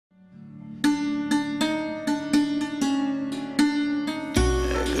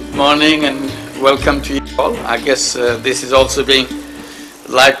morning and welcome to you all. I guess this is also being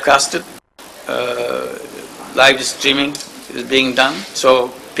live casted. Live streaming is being done, so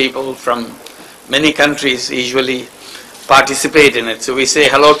people from many countries usually participate in it. So we say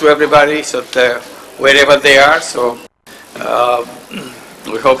hello to everybody, so that, wherever they are. So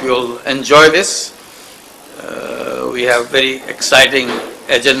we hope you'll enjoy this. We have very exciting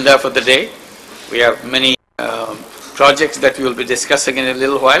agenda for the day. We have many projects that we will be discussing in a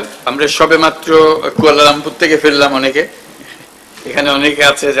little while. আমরা সবেমাত্র Kuala Lumpur থেকে ফিরলাম অনেকে। এখানে অনেকে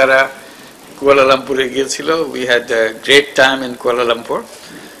আছে যারা কুয়ালালামপুরে গিয়েছিল। We had a great time in Kuala Lumpur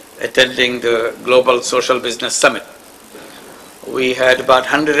attending the Global Social Business Summit. We had about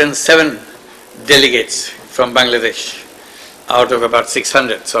 107 delegates from Bangladesh out of about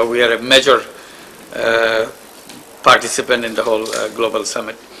 600. So we are a major participant in the whole global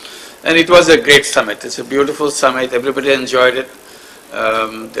summit. And it was a great summit. It's a beautiful summit. Everybody enjoyed it.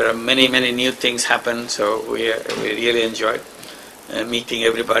 There are many new things happened, so we really enjoyed meeting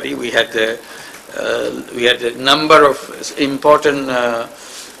everybody. We had a number of important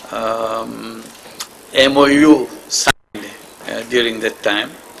MOU signed during that time.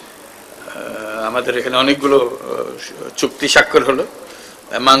 আমাদের এখানে অনেকগুলো চুক্তি স্বাক্ষর হলো.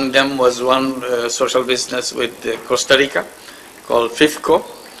 Among them was one social business with Costa Rica called FIFCO.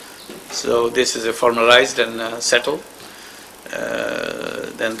 So this is a formalized and settled.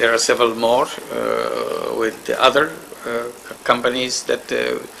 Then there are several more with the other companies that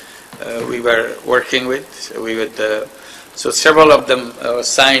we were working with. So several of them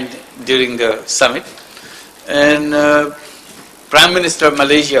signed during the summit. And Prime Minister of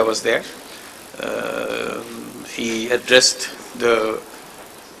Malaysia was there. He addressed the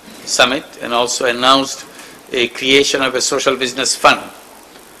summit and also announced a creation of a social business fund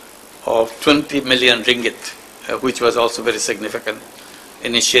of 20 million ringgit, which was also very significant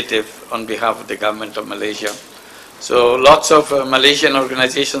initiative on behalf of the government of Malaysia. So lots of Malaysian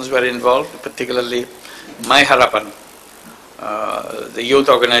organizations were involved, particularly My Harapan, the youth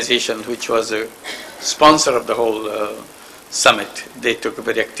organization, which was a sponsor of the whole summit. They took a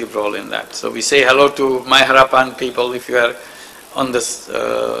very active role in that. So we say hello to My Harapan people if you are on this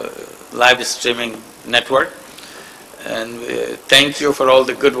live streaming network. And thank you for all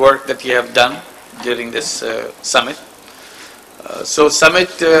the good work that you have done during this summit. So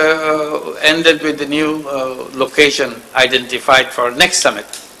summit ended with the new location identified for next summit,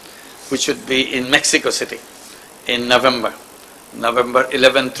 which would be in Mexico City in November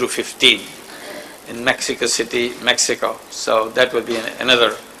 11 through 15 in Mexico City, Mexico. So that will be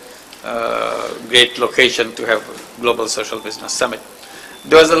another great location to have Global Social Business Summit.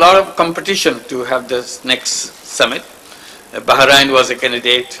 There was a lot of competition to have this next summit. Bahrain was a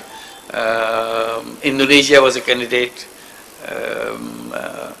candidate, Indonesia was a candidate,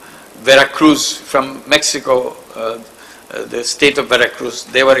 Veracruz from Mexico, the state of Veracruz,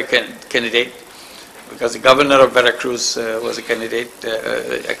 they were a candidate because the governor of Veracruz was a candidate,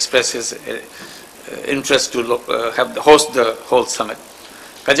 expressed his interest to host the whole summit.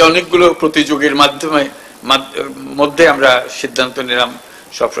 কাজে অনেকগুলো প্রতিযোগীর মধ্যে আমরা সিদ্ধান্ত নিলাম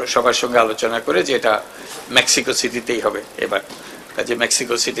সবার সঙ্গে আলোচনা করে যে এটা মেক্সিকো সিটিতেই হবে এবার। কাজে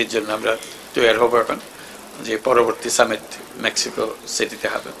মেক্সিকো সিটির জন্য আমরা তৈরি হব এখন, যে পরবর্তী সামিট মেক্সিকো সিটিতে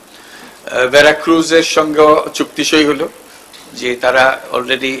হবে। ভেরাক্রুজের সঙ্গে চুক্তি সই হলো যে তারা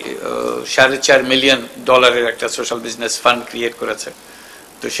অলরেডি $4.5 মিলিয়ন একটা সোশ্যাল বিজনেস ফান্ড ক্রিয়েট করেছে।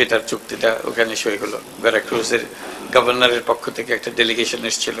 তো সেটার চুক্তিটা ওখানে সই হলো। ভেরাক্রুজের গভর্নরের পক্ষ থেকে একটা ডেলিগেশন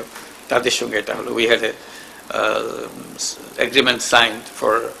এসেছিল, তাদের সঙ্গে এটা হলো। We had agreement signed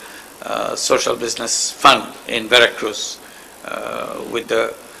for social business fund in Veracruz with the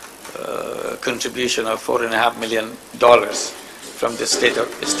contribution of $4.5 million from the state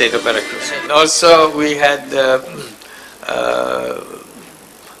of Veracruz. And also we had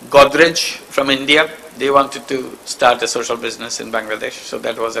Godrej from India. They wanted to start a social business in Bangladesh, so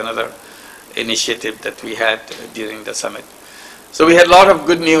that was another initiative that we had during the summit. So we had a lot of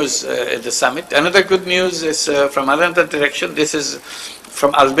good news at the summit. Another good news is from another direction. This is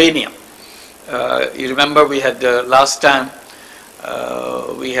from Albania. You remember we had last time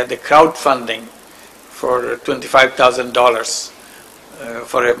we had the crowdfunding for $25,000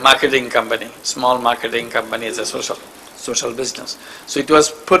 for a marketing company, small marketing company as a social business. So it was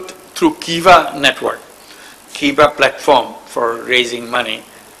put through Kiva network, Kiva platform for raising money,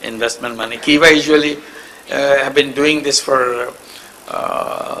 investment money. Kiva usually have been doing this for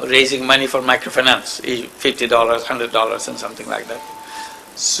raising money for microfinance, $50, $100 and something like that.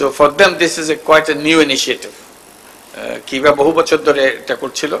 So for them this is quite a new initiative. Kiva বহু বছর ধরে এটা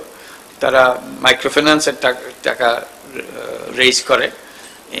করছিল, তারা মাইক্রোফিন্যান্সের টাকা raise করে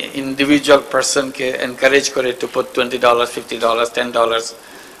individual person can encourage করে to put $20, $50, $10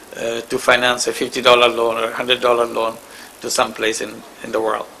 to finance a $50 loan or $100 loan to some place in the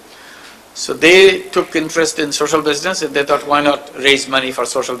world. So they took interest in social business and they thought, why not raise money for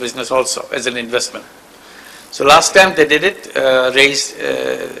social business also as an investment? So last time they did it, raised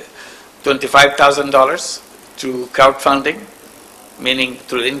 $25,000 through crowdfunding, meaning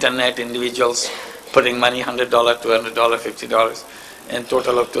through internet, individuals putting money, $100, $200, $50, and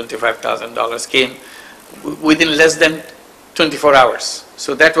total of $25,000 came within less than 24 hours. So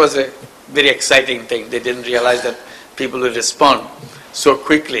that was a very exciting thing. They didn't realize that people would respond so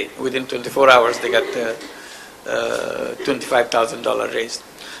quickly. Within 24 hours, they got $25,000 raised.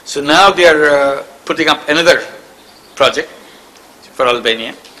 So now they are putting up another project for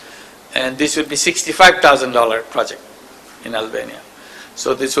Albania, and this would be $65,000 project in Albania.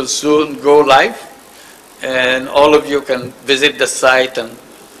 So this will soon go live, and all of you can visit the site and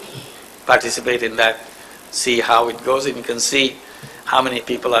participate in that, see how it goes, and you can see how many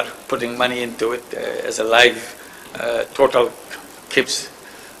people are putting money into it as a live total keeps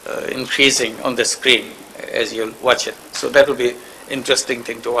increasing on the screen as you watch it. So that will be interesting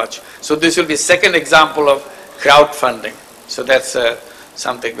thing to watch. So this will be second example of crowdfunding. So that's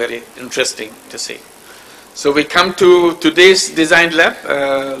something very interesting to see. So we come to today's design lab.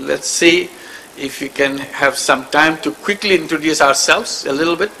 Let's see if we can have some time to quickly introduce ourselves a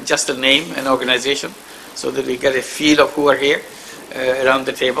little bit, just a name and organization, so that we get a feel of who are here around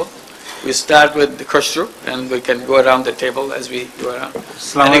the table. We start with the Khosrow, and we can go around the table as we go around.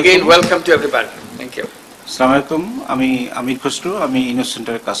 And again, welcome to everybody. Thank you. Assalamu alaikum. Ami Amir Khosrow. Ami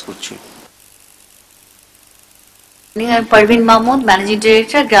Innocenter কাজ করছি. I'm Parveen Mahmood, Managing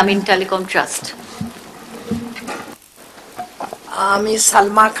Director, Grameen Telecom Trust. আমি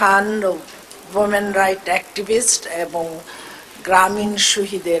সালমা খান, women right activist এবং গ্রামীণ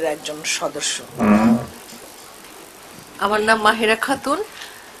শহীদের একজন সদস্য। আমার নাম মাহিরা খাতুন,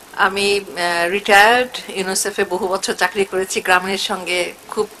 আমি রিটায়ার্ড, ইউনিসেফে বহু বছর চাকরি করেছি, গ্রামীণের সঙ্গে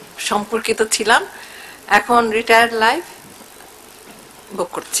খুব সম্পর্কিত ছিলাম, এখন রিটায়ার্ড লাইফ ভোগ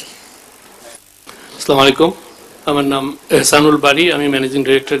করছি। আসসালামু আলাইকুম, আমার নাম এহসানুল বারী, আমি ম্যানেজিং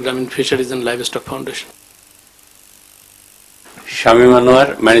ডিরেক্টর গ্রামীণ fisheries and livestock foundation. Shamim Anwar,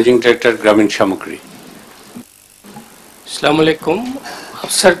 managing director গ্রামীণ সামগ্রী। আসসালামু আলাইকুম,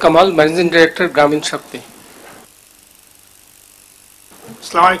 আফসার কামাল, ম্যানেজিং ডিরেক্টর গ্রামীণ শক্তি।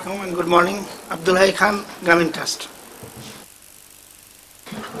 Assalamu alaikum and good morning. Abdul Hai Khan, Grameen Trust.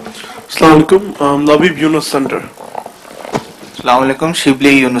 Assalamu alaikum, Labib Yunus Center. Assalamu alaikum,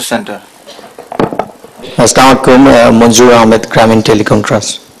 Shibli Yunus Center. Assalamu alaikum, Manzoor Ahmed, Grameen Telecom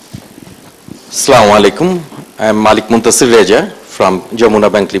Trust. Assalamu alaikum, I am Malik Muntasir Reza from Jamuna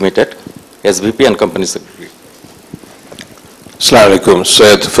Bank Limited, SVP and Company Secretary. Assalamu alaikum,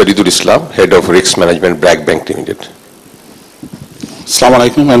 Syed Faridul Islam, Head of Risk Management, BRAC Bank Limited. Assalamu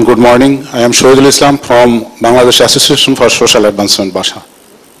alaikum and good morning. I am Shohidul Islam from Bangladesh Association for Social Advancement, Basha.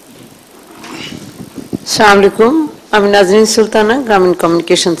 Assalamu alaikum, I am Nazreen Sultana, Grameen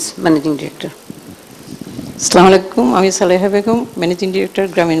Communications Managing Director. Assalamu alaikum, I am Saleha Begum, Managing Director,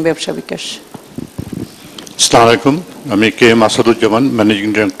 Grameen Byabsha Bikash. Assalamu alaikum, I am K. Masaduzzaman,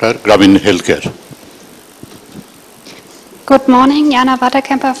 Managing Director, Grameen Healthcare. Good morning, Jana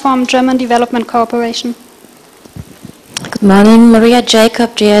Watterkemper from German Development Corporation. Good morning, Maria Jacob,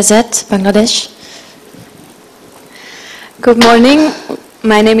 GIZ, Bangladesh. Good morning,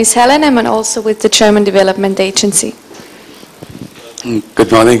 my name is Helen, I'm also with the German Development Agency.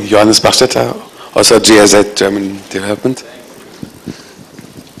 Good morning, Johannes Bachstetter, also GIZ, German Development.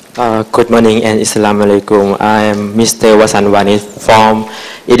 Good morning and Assalamu alaikum. I am Mr. Wasan Wanit from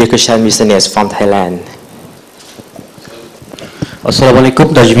Education Business from Thailand. Assalamu alaikum,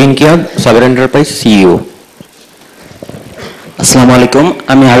 Dajbin Kian, Saber Enterprise CEO. আসসালামু আলাইকুম,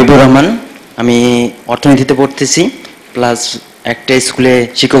 আমি হাবিবুর রহমান, আমি অর্থনীতিতে পড়তেছি plus একটা স্কুলে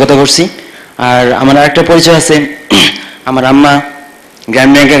শিক্ষকতা করছি। আর আমার আরেকটা পরিচয় আছে, আমার আম্মা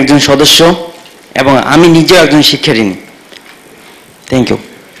গ্রামীণ ব্যাংকের একজন সদস্য এবং আমি নিজেও একজন শিক্ষার্থী। Thank you.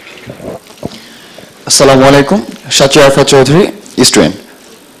 আসসালামু আলাইকুম, শাচু আরফা চৌধুরী, স্টুডেন্ট।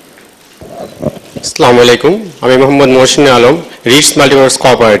 আসসালামু আলাইকুম, আমি Mohammad Mohsin Alam, Ritz multipurpose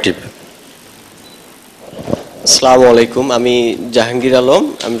cooperative. আসসালামু আলাইকুম, আমি জাহাঙ্গীর আলম,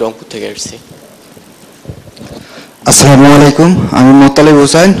 আমি রংপুর থেকে আসছি। আসসালামু আলাইকুম, আমি মোতালেব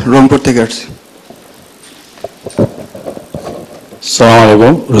হোসেন, রংপুর থেকে আসছি। আসসালামু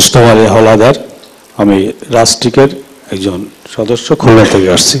আলাইকুম, রুস্তম আলী হলাদার, আমি রাষ্ট্রিকের একজন সদস্য, খুলনা থেকে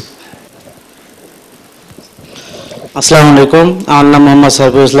আসছি। আসসালামু আলাইকুম, আমার নাম মোহাম্মদ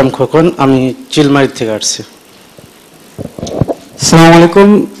সাইফুল ইসলাম খোকন, আমি চিলমারি থেকে আসছি। Assalamu alaikum.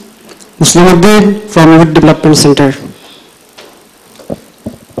 Muslimuddin from Youth Development Center.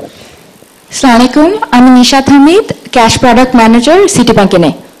 Assalamu alaikum. I'm Nishat Hamid, Cash Product Manager, Citibank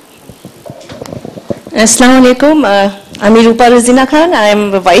NA. Assalamu alaikum. I'm Rupa Razina Khan. I am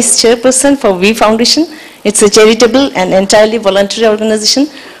the Vice Chairperson for V Foundation. It's a charitable and entirely voluntary organization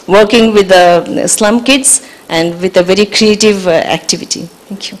working with the slum kids and with a very creative activity.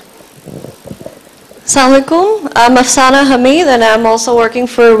 Thank you. Assalamu alaikum. I'm Afsana Hamid and I'm also working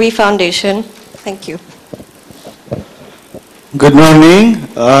for We Foundation. Thank you. Good morning.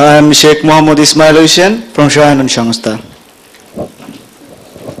 I'm Sheikh Mohammad Ismail Hussain from Shahanun Shangstha.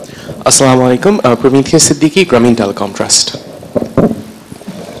 Assalamu alaikum. Prometheus Siddiqui, Grameen Telecom Trust.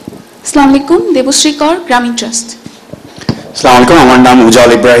 Assalamu alaikum. Debushree Kaur, Grameen Trust. Assalamu alaikum. আমার নাম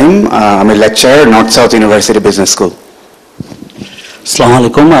উজাল ইব্রাহিম, আমি lecturer north south university business school. আসসালামু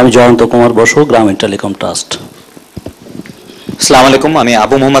আলাইকুম, আমি জয়ন্ত কুমার বসু, গ্রামীণ telecom trust. আসসালামু আলাইকুম, আমি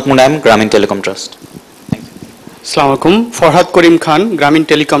আবু মোহাম্মদ মুনায়েম, গ্রামীণ টেলিকম ট্রাস্ট। আসসালামু আলাইকুম, ফরহাদ করিম খান, গ্রামীণ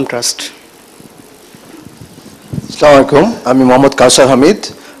টেলিকম ট্রাস্ট। আসসালামু আলাইকুম, আমি মোহাম্মদ কাউসার হামিদ,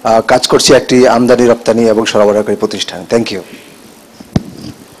 কাজ করছি একটি আমদানি রপ্তানি এবং সরবরাহকারী প্রতিষ্ঠান। Thank you.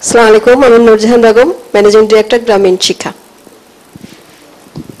 Assalamu alaikum. I'm Nurjahan Begum, Managing Director, Grameen Shikha.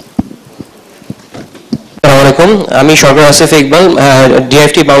 আসসালামু আলাইকুম, আমি সরকার Asif Iqbal,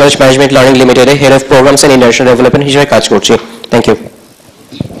 DFT Bangladesh management learning লিমিটেডে head of programs and international development হিসেবে কাজ করছি। Thank you.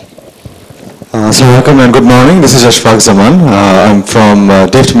 Assalamu alaikum and good morning. This is Ashfaq Zaman. I'm from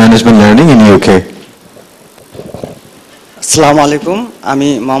DIFT Management Learning in UK. আসসালামু আলাইকুম, আমি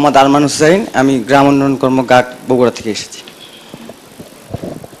মোহাম্মদ আরমান হুসাইন, আমি গ্রাম উন্নয়ন কর্মঘাট বগুড়া থেকে এসেছি।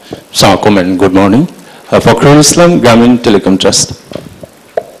 Assalamu alaikum and good morning. Fakrul Islam, Grameen Telecom Trust.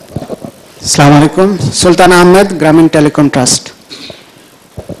 আসসালামু আলাইকুম, সুলতান আহমেদ, গ্রামীণ telecom trust.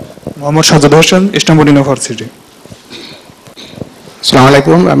 Mohammad Sajjad Hossain, Istanbul university. Assalamu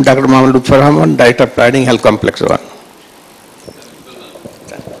alaikum, I'm Dr. Mohammad Lutfur Rahman, Director of Planning Health Complex 1.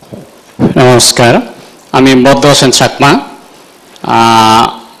 নমস্কার, আমি বদ্র হোসেন চাকমা,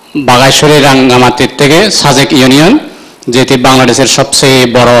 বাগাইছড়ি রাঙ্গামাটির থেকে সাজেক ইউনিয়ন, যেটি বাংলাদেশের সবচেয়ে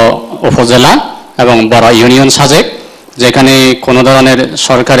বড় উপজেলা এবং বড় ইউনিয়ন সাজেক, যেখানে কোনো ধরনের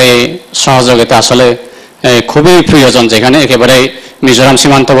সরকারি সহযোগিতা আসলে খুবই প্রয়োজন, যেখানে একেবারে মিজোরাম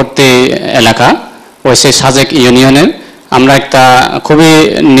সীমান্তবর্তী এলাকা, ওই সেই সাজেক ইউনিয়নের আমরা একটা খুবই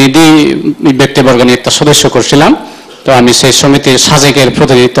নিধি ব্যক্তিবর্গ নিয়ে একটা সদস্য করছিলাম। তো আমি সেই সমিতির সাজেকের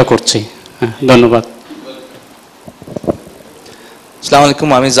প্রতিনিধিত্ব করছি। ধন্যবাদ। আসসালামু আলাইকুম,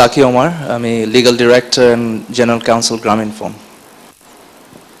 আমি জাকি ওমর, আমি legal director and general council গ্রামীণ ফোন।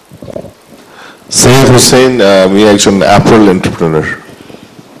 সৈয়দ হোসেন, আমি একজন অ্যাপল এন্টারপ্রেনার।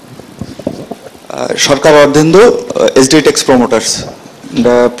 সরকার Ardhendra, SD text প্রমোটার্স,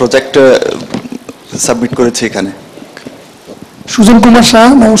 project submit করেছি এখানে। সুজন কুমার শাহ,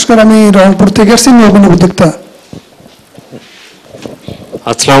 নমস্কার, আমি রংপুর থেকে আসছি, নবীন উদ্যোক্তা।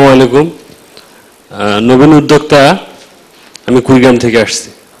 আসসালামু আলাইকুম, নবীন উদ্যোক্তা, আমি কুড়িগ্রাম থেকে আসছি।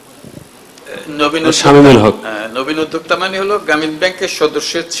 শামিমুল হক। নবীন উদ্যোক্তা মানে হলো গ্রামীণ ব্যাংকের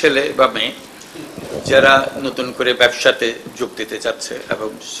সদস্যের ছেলে বা মেয়ে যারা নতুন করে ব্যবসাতে যোগ দিতে চাচ্ছে এবং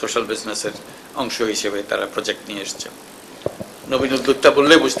সোশ্যাল বিজনেসের অংশ হিসেবে তারা প্রজেক্ট নিয়ে এসছে। নবীন উদ্যোক্তা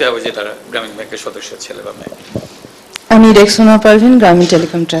বললে বুঝতে হবে যে তারা গ্রামীণ ব্যাংকের সদস্যের ছেলে বা মেয়ে। আমি রেক্সোনা পারভিন, গ্রামীণ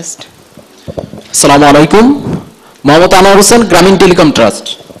টেলিকম ট্রাস্ট। আসসালামু আলাইকুম, মোহাম্মদ আনোয়ার হোসেন, গ্রামীণ টেলিকম ট্রাস্ট।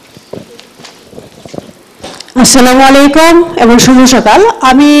 আসসালামু আলাইকুম এবং শুভ সকাল,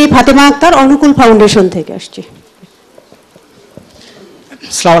 আমি ফাতেমা আক্তার, অনুকূল ফাউন্ডেশন থেকে আসছি।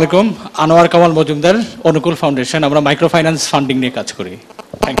 আসসালামু আলাইকুম, আনোয়ার কামাল মজুমদার, অনুকূল ফাউন্ডেশন, আমরা মাইক্রো ফাইন্যান্স ফান্ডিং নিয়ে কাজ করি।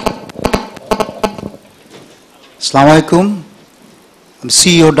 Thank you. আসসালামু আলাইকুম,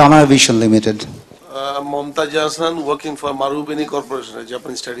 CEO Dama Aviation Limited. Momtaj Hassan, working for Marubeni Corporation, a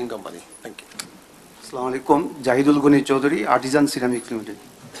Japanese trading company. Thank you. Assalamu alaikum, Jahidul Goni Chaudhary, Artisan Ceramics Limited.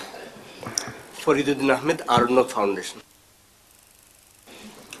 Fariduddin Ahmed, Arnab Foundation.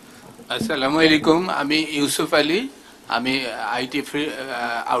 আসসালামু আলাইকুম, আমি ইউসুফ আলী, আমি IT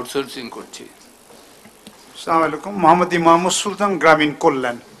outsourcing করছি। আসসালামু আলাইকুম, মোহাম্মদ ইমামুস সুলতান, গ্রামীণ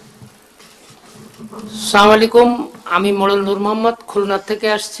কল্যাণ। আসসালামু আলাইকুম, আমি মোড়ল নূর মোহাম্মদ, খুলনা থেকে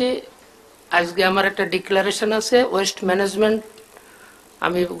আসছি। আজকে আমার একটা ডিক্লারেশন আছে ওয়েস্ট ম্যানেজমেন্ট,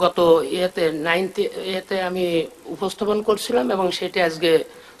 আমি গত ইয়েতে আমি উপস্থাপন করছিলাম এবং সেটা আজকে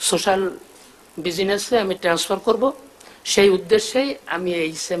সোশ্যাল বিজনেসে আমি ট্রান্সফার করব, সেই উদ্দেশ্যেই আমি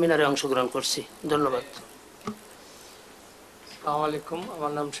এই সেমিনারে অংশগ্রহণ করছি। ধন্যবাদ। আসসালামু আলাইকুম,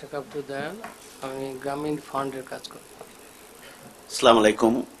 আমার নাম শেখ আব্দুল দয়াল, আমি গ্রামীণ ফান্ডের কাজ করি। আসসালামু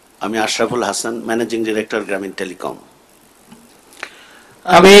আলাইকুম, আমি আশরাফুল হাসান, ম্যানেজিং ডিরেক্টর গ্রামীণ টেলিকম।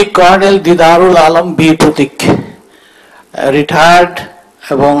 আমি কর্নেল দিদারুল আলম বীর প্রতীক, রিটায়ার্ড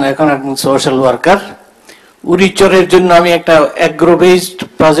এবং এখন একজন সোশ্যাল ওয়ার্কার। উরিচরের জন্য আমি একটা অ্যাগ্রো বেসড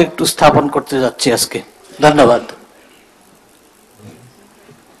প্রজেক্ট স্থাপন করতে যাচ্ছি আজকে। ধন্যবাদ।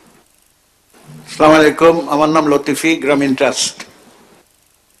 আসসালামু আলাইকুম, আমার নাম লতিফি, গ্রামীণ trust.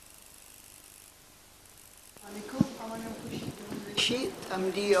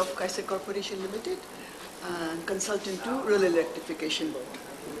 MD of Kaiser Corporation Limited and consultant to Rural Electrification Board.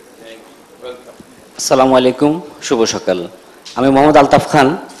 আসসালামু আলাইকুম, শুভ সকাল। আমি মোহাম্মদ আলতাফ খান,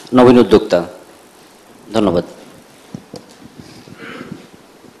 নবীন উদ্যোক্তা। ধন্যবাদ।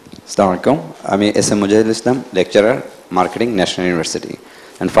 আসসালামু আলাইকুম, আমি SM. Mujahidul Islam, lecturer, marketing, national university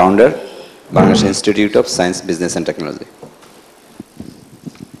and founder, Bangladesh institute of science, business and technology.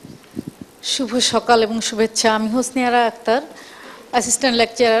 শুভ সকাল এবং শুভেচ্ছা। আমি Hosniara Akter, assistant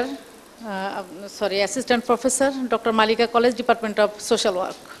lecturer, assistant professor, doctor Malika college, department of social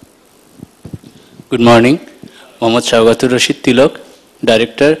work. Good morning, Mohammad শাওকাতুর Rashid Tilak,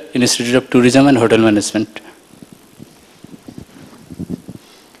 director, institute of tourism and hotel management.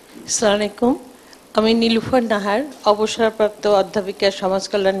 আসসালামু আলাইকুম, আমি নীলুফার নাহার, অবসরপ্রাপ্ত অধ্যাপিকা, সমাজ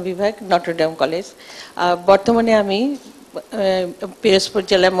কল্যাণ বিভাগ, নটরডেম কলেজ। বর্তমানে আমি পিরোজপুর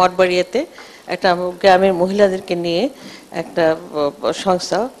জেলার মঠবাড়িয়াতে একটা গ্রামের মহিলাদেরকে নিয়ে একটা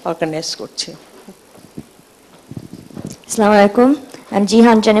সংস্থা অর্গানাইজ করছি। Assalamu alaikum. I'm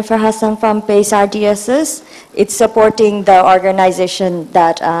Jihan Jennifer Hassan from PACE RDSS. It's supporting the organization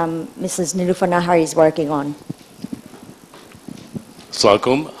that Mrs. Nilufar Nahar is working on. Assalamu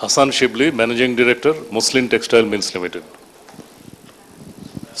alaikum. Hassan Shibli, Managing Director, Muslim Textile Mills Limited.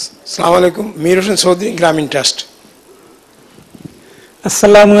 Assalamu alaikum. Mir Hussain Chaudhary, Grameen Trust.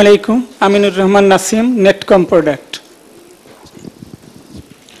 আসসালামু আলাইকুম, Aminur Rahman Nasim, Netcom product.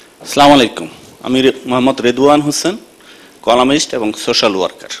 আসসালামু আলাইকুম, আমি Mohammad Redwan Hossain, columnist এবং social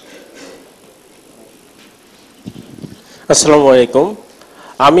worker. আসসালামু আলাইকুম,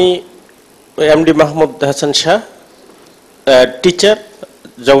 আমি MD Mahmud Hasan Shah, teacher,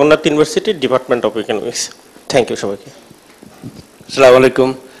 Jagannath university, department of economics. Thank you সবাইকে। আসসালামু আলাইকুম,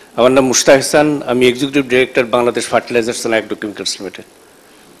 আমার নাম মুশতাক হাসান, আমি executive director, Bangladesh fertilisers and অ্যাগ্রোকেমিক্যালস limited.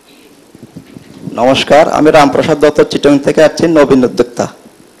 নমস্কার, আমি রামপ্রসাদ দত্ত, চিটাগাং থেকে আসছি, নবীন উদ্যোক্তা।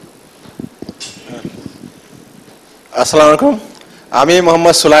 আসসালামু আলাইকুম, আমি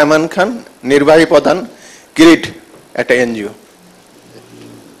মোহাম্মদ সুলাইমান খান, নির্বাহী প্রধান, কিরিট, একটা এনজিও।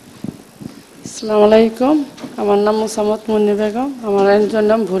 আসসালামু আলাইকুম, আমার নাম মুসাম্মদ মুন্নি বেগম, আমার এনজিওর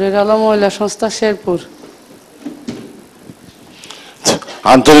নাম ভোরের আলো মহিলা সংস্থা, শেরপুর।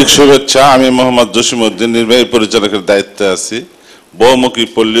 আন্তরিক শুভেচ্ছা, আমি মোহাম্মদ জসিমউদ্দিন, নির্বাহী পরিচালকের দায়িত্বে আছি, বহুমুখী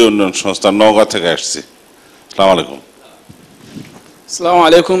পল্লী উন্নয়ন সংস্থা, নওগাঁ থেকে আসছি। আসসালামু আলাইকুম। Assalamu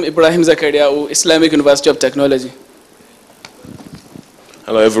alaikum, Ibrahim Zakaria, Islamic University of Technology.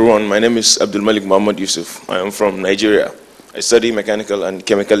 Hello everyone, my name is Abdul Malik Muhammad Yusuf. I am from Nigeria. I study mechanical and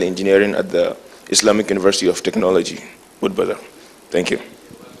chemical engineering at the Islamic University of Technology, Budbada. Thank you.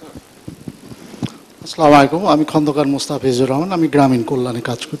 আসসালামু আলাইকুম, আমি খন্দকার মুস্তাফিজুর রহমান, আমি গ্রামীণ কল্যাণে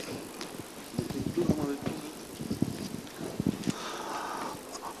কাজ করি।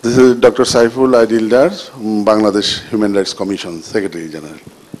 This is Dr. Saiful Adildar, Bangladesh Human Rights Commission, Secretary General.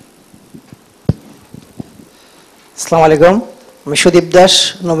 আসসালামু আলাইকুম, আমি সুদীপ দাস,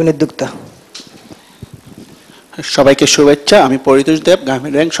 নবীন উদ্যোক্তা। সবাইকে শুভেচ্ছা, আমি পরিতোষ দেব,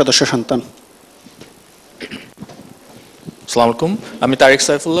 গ্রামীণ ব্যাংক সদস্য সন্তান। আসসালামু আলাইকুম, আমি Tarique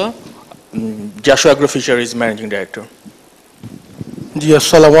Saifullah, জাশু agro fisheries managing director. জি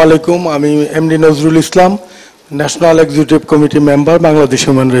আসসালামু আলাইকুম, আমি MD Nazrul Islam, national executive committee member, Bangladesh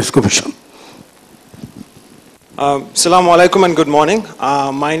human rights commission. Assalamu alaikum and good morning.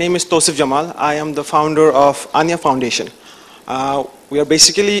 My name is Tosif Jamal. I am the founder of Anya Foundation. We are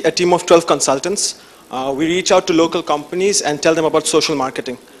basically a team of 12 consultants. We reach out to local companies and tell them about social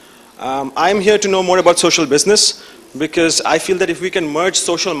marketing. I am here to know more about social business because I feel that if we can merge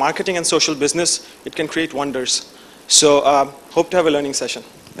social marketing and social business, it can create wonders. So hope to have a learning session.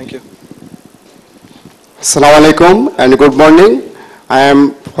 Thank you. Assalamu alaikum and good morning. I am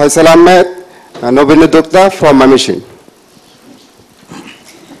Faisal Ahmed, Nobin Uddokta from Mamishin.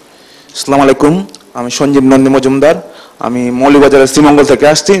 আসসালামু আলাইকুম, আমি সঞ্জীব নন্দী মজুমদার, আমি মৌলভীবাজারের শ্রীমঙ্গল থেকে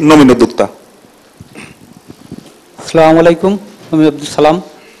আসছি, নবীন উদ্যোক্তা। আসসালামু আলাইকুম, আমি আব্দুল সালাম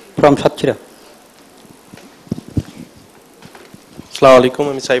ফ্রম সাতক্ষীরা। আসসালামু আলাইকুম,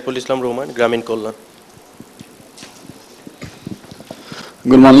 আমি সাইফুল ইসলাম রহমান, গ্রামীণ কল্যাণ।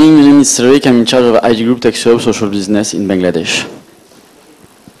 Good morning, my name is Sarik. I'm in charge of IG Group Tech Serve Social Business in Bangladesh.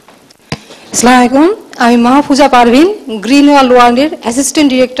 আসসালামু আলাইকুম, আমি মাহফুজা পারভিন, গ্রিন ওয়াল ওয়ার্ল্ডের assistant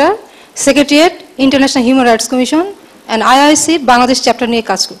director, secretariat, international human rights commission and IIC Bangladesh chapter নিয়ে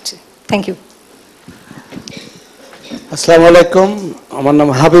কাজ করছি। Thank you. আসসালামু আলাইকুম আমার নাম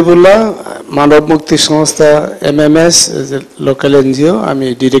হাবিবুল্লাহ মানব মুক্তি সংস্থা এমএমএস লোকাল এনজিও আমি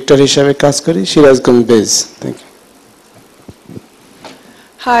ডিরেক্টর হিসেবে কাজ করি Sirajganj base thank you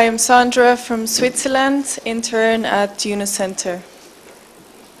Hi, I'm Sandra from Switzerland, intern at Unicenter.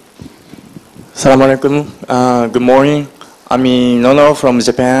 Assalamu alaikum. Good morning. I'm Nono from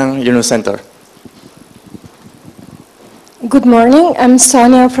Japan Unicenter. Good morning. I'm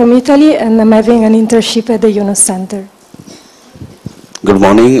Sonia from Italy, and I'm having an internship at the Unicenter. Good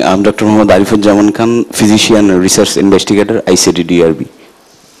morning. I'm Dr. Muhammad Arifuzzaman Khan, physician and research investigator, ICD-DRB.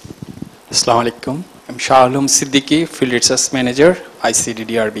 Assalamu alaikum. I'm Shah Alum Siddiqui, Field Research Manager,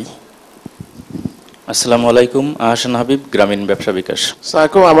 ICD-DRB. আসসালামু আলাইকুম আহসান হাবিব গ্রামীণ ব্যবসা বিকাশ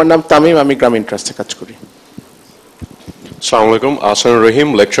সালাম আমার নাম তামিম আমি গ্রামীণ ট্রাস্টে কাজ করি আসসালামু আলাইকুম আহসান রহিম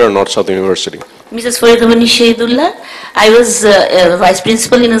lecturer north south university Mrs. Faridhamani Shahidullah. I was vice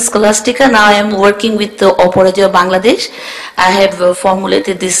principal in Scholastica. Now I am working with the Operadio Bangladesh. I have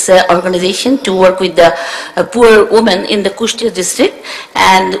formulated this organization to work with the poor women in the Kushtia district,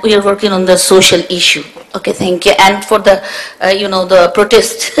 and we are working on the social issue. Okay, thank you. And for the, the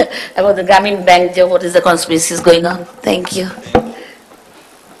protest about the Grameen Bank, what is the conspiracy is going on? Thank you.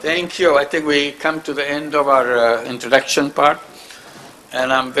 Thank you. I think we come to the end of our introduction part. And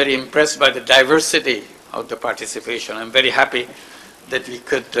I'm very impressed by the diversity of the participation. I'm very happy that we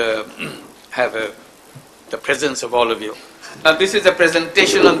could have the presence of all of you. Now, this is a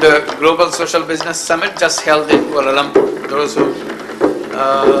presentation on the Global Social Business Summit just held in Kuala Lumpur. Those who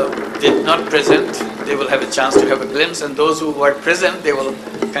did not present, they will have a chance to have a glimpse, and those who were present, they will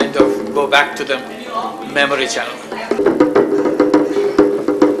kind of go back to the memory channel.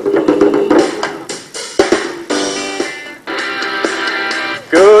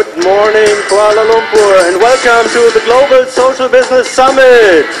 Good morning, Kuala Lumpur, and welcome to the Global Social Business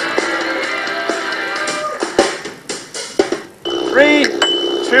Summit. 3,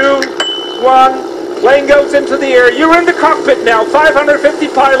 2, 1, plane goes into the air. You're in the cockpit now, 550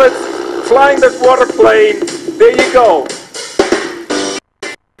 pilots flying this water plane. There you go.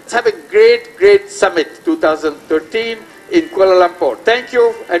 Let's have a great summit 2013 in Kuala Lumpur. Thank you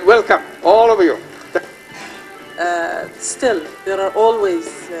and welcome, all of you. Still, there are always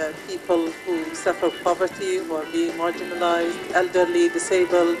people who suffer poverty, who are being marginalized, elderly,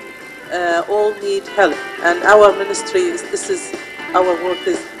 disabled, all need help. And our ministry, our work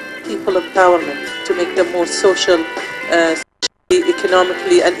is people empowerment to make them more social,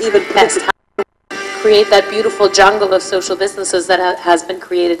 economically, and even create that beautiful jungle of social businesses that has been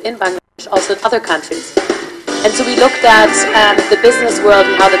created in Bangladesh, also in other countries. And so we looked at the business world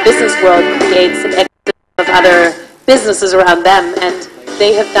and how the business world creates an of other businesses around them, and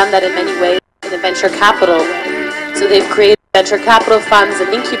they have done that in many ways in a venture capital way. So they've created venture capital funds and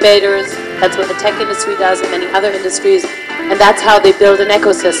incubators. That's what the tech industry does and many other industries, and that's how they build an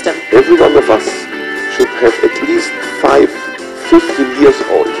ecosystem. Every one of us should have at least 15 years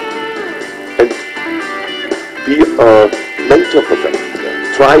old and be a mentor for them.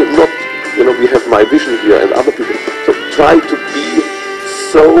 Try not, we have my vision here and other people, so try to be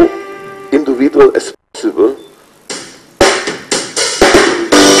so individual as possible.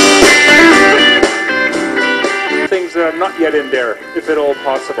 Things that are not yet in there, if at all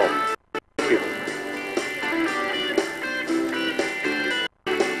possible. Thank you.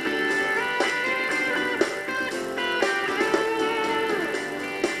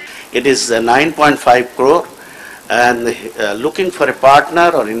 It is 9.5 crore, and looking for a partner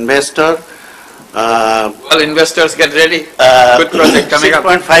or investor. Well, investors get ready. Good project coming up.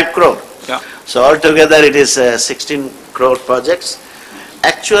 6.5 crore. Yeah. So altogether it is 16 crore projects.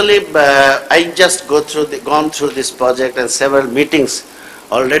 Actually, I just gone through this project, and several meetings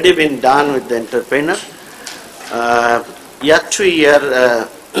already been done with the entrepreneur. Year to year,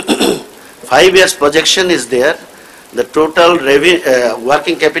 5 years projection is there. The total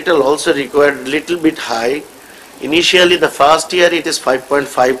working capital also required little bit high. Initially, the first year it is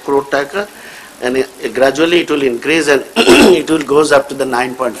 5.5 crore taka, and gradually it will increase, and it will goes up to the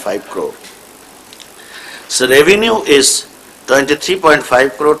 9.5 crore. So revenue is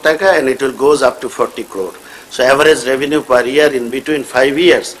 23.5 crore taka, and it will goes up to 40 crore. So average revenue per year in between 5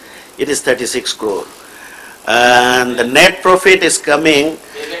 years, it is 36 crore. And the net profit is coming,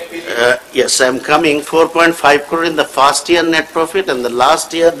 yes, I'm coming 4.5 crore in the first year net profit, and the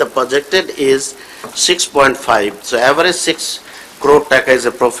last year the projected is 6.5. So average 6 crore taka is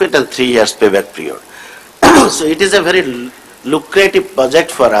a profit and 3 years payback period. So it is a very lucrative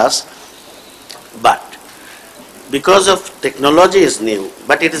project for us, but because of technology is new,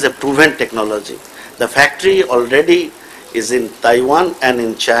 but it is a proven technology. The factory already is in Taiwan and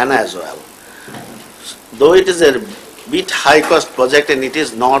in China as well. Though it is a bit high cost project and it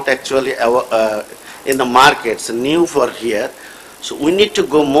is not actually in the markets, new for here. So we need to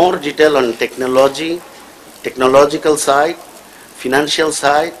go more detail on technology, technological side, financial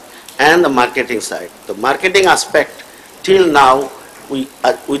side, and the marketing side. The marketing aspect, till now, we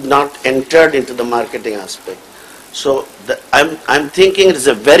not entered into the marketing aspect. So I'm thinking it is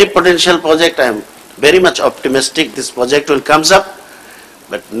a very potential project. I'm very much optimistic this project will comes up.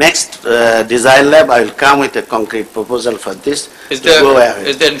 But next design lab, I will come with a concrete proposal for this. Is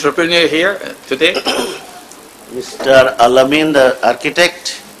the entrepreneur here today? Mr. Alamin, the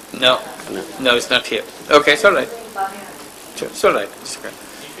architect? No, it's not here. Okay, it's all right. It's all right. It's okay.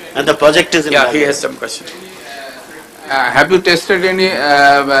 And the project is in Yeah, he has some questions. Have you tested any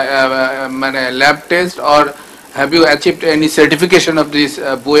lab test, or have you achieved any certification of this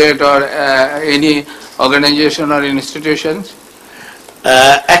BUET or any organization or institutions?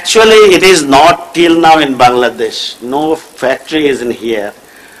 Actually, it is not till now in Bangladesh. No factory is in here,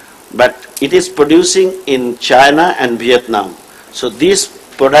 but it is producing in China and Vietnam. So this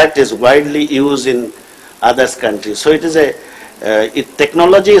product is widely used in other countries. So it is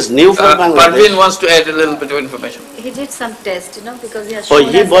technology is new for Bangladesh. Parveen wants to add a little bit of information. He did some tests, because he has So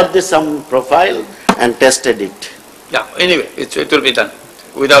shown he us bought some profile and tested it. Yeah, anyway, it will be done.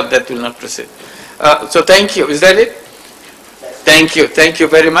 Without that, we will not proceed. So thank you. Is that it? Thank you. Thank you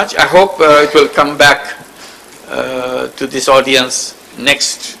very much. I hope it will come back to this audience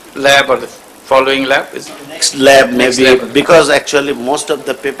next lab or the following lab. Next lab maybe, because actually most of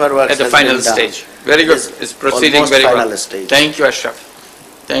the paperwork at the has final been done. stage. Very good. It's proceeding Almost very final well. stage. Thank you, Ashraf.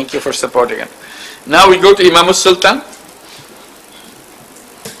 Thank you for supporting it. Now we go to Imam Sultan.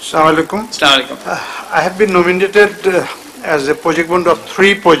 Assalamu alaikum. Assalamu alaikum. I have been nominated as a project bond of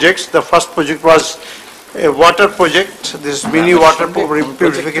 3 projects. The first project was a water project, this mini water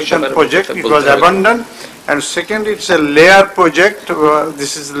purification project. It was abandoned. And second, it's a layer project.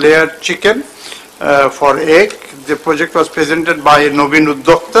 This is layer chicken for egg. The project was presented by Nobin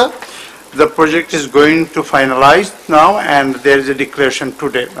Uddokta. The project is going to finalize now, and there is a declaration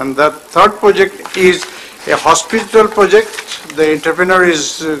today. And the third project is a hospital project. The entrepreneur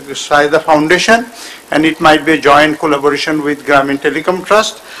is Saida Foundation, and it might be a joint collaboration with Grameen Telecom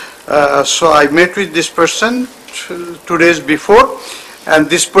Trust. So I met with this person 2 days before, and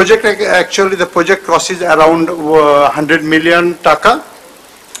this project, actually the project cost is around 100 million taka,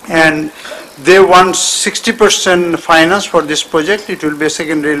 and they want 60% finance for this project. It will be a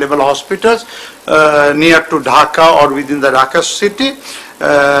secondary level hospitals near to Dhaka or within the Dhaka city.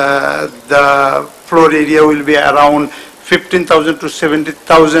 The floor area will be around 15,000 to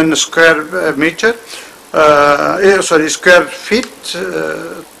 70,000 square meter. Square feet.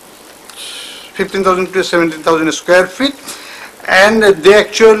 15,000 to 17,000 square feet, and they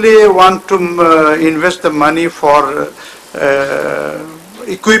actually want to invest the money for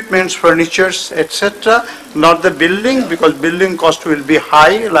equipments, furnitures, etc. Not the building, because building cost will be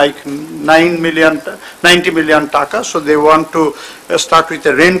high, like 90 million taka. So they want to start with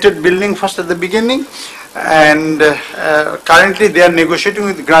a rented building first at the beginning, and currently they are negotiating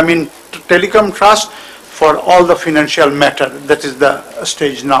with Grameen Telecom Trust for all the financial matter. That is the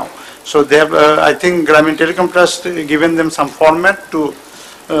stage now. So they have, I think Grameen Telecom Trust given them some format to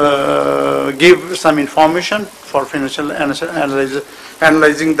give some information for financial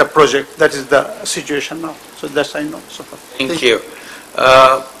analyzing the project. That is the situation now. So that's I know so far. Thank you.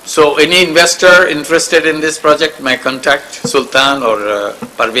 So any investor interested in this project may contact Sultan or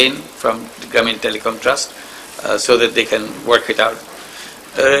Parveen from Grameen Telecom Trust so that they can work it out.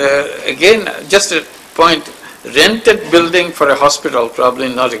 Again, just a point, rented building for a hospital probably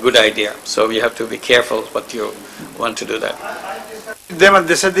not a good idea. So we have to be careful what you want to do that.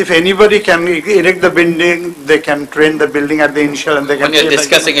 They said if anybody can erect the building, they can train the building at the initial, and they can. When you're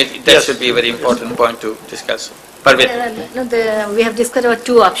discussing it, that should be a very important point to discuss. Parveen. We have discussed about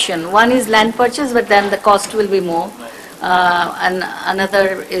 2 options. One is land purchase, but then the cost will be more. And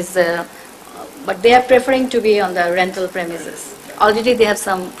another is, but they are preferring to be on the rental premises. Already they have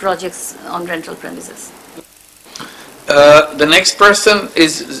some projects on rental premises. The next person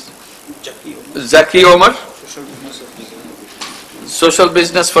is Zaki Omar. Social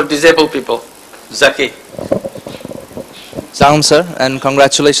business for disabled people. Zaki. Sound, sir, and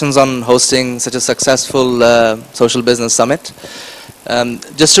congratulations on hosting such a successful social business summit.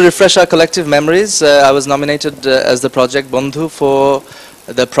 Just to refresh our collective memories, I was nominated as the project Bondhu for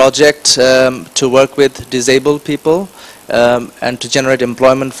the project to work with disabled people and to generate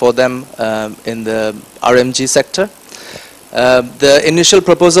employment for them in the RMG sector. The initial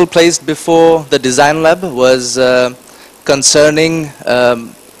proposal placed before the design lab was concerning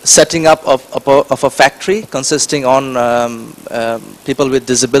setting up of a factory consisting on people with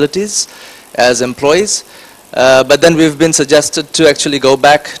disabilities as employees. But then we've been suggested to actually go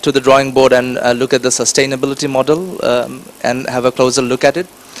back to the drawing board and look at the sustainability model and have a closer look at it.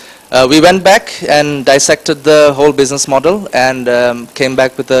 We went back and dissected the whole business model and came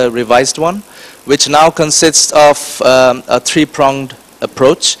back with a revised one, which now consists of a three-pronged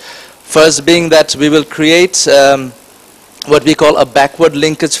approach. First being that we will create what we call a backward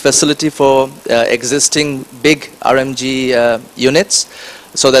linkage facility for existing big RMG units,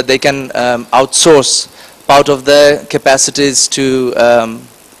 so that they can outsource part of their capacities to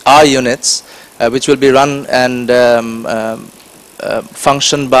our units, which will be run and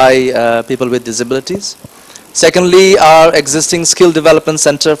function by people with disabilities. Secondly, our existing skill development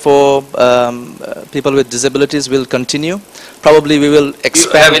center for people with disabilities will continue. Probably we will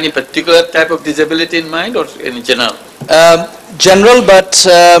expand. Do you have any particular type of disability in mind, or in general? General, but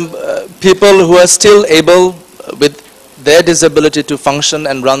people who are still able with their disability to function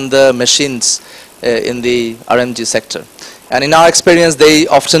and run the machines in the RMG sector. And in our experience, they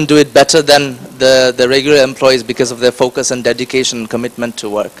often do it better than the regular employees because of their focus and dedication and commitment to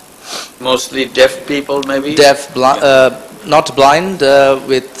work. Mostly deaf people, maybe? Deaf, not blind,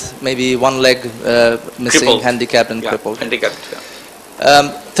 with maybe one leg missing, Crippled. handicapped and crippled. Handicapped, yeah.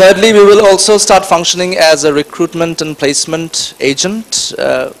 Thirdly, we will also start functioning as a recruitment and placement agent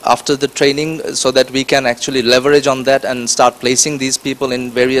after the training, so that we can actually leverage on that and start placing these people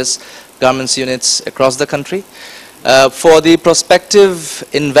in various garments units across the country. For the prospective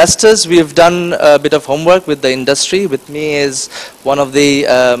investors, we have done a bit of homework with the industry. With me is one of the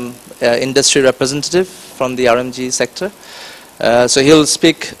industry representative from the RMG sector. So he'll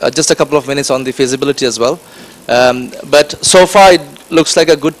speak just a couple of minutes on the feasibility as well. But so far it looks like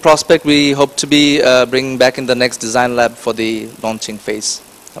a good prospect. We hope to be bringing back in the next design lab for the launching phase,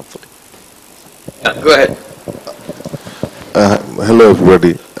 hopefully. Go ahead. Hello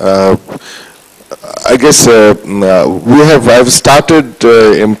everybody. I guess I've started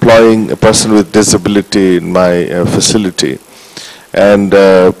employing a person with disability in my facility, and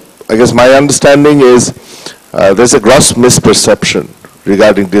I guess my understanding is there's a gross misperception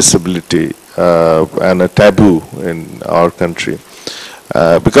regarding disability and a taboo in our country,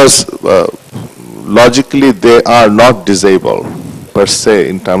 because logically they are not disabled per se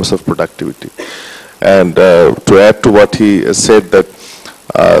in terms of productivity. And to add to what he said, that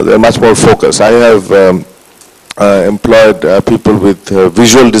they're much more focused. I have employed people with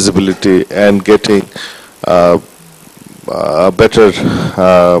visual disability and getting better,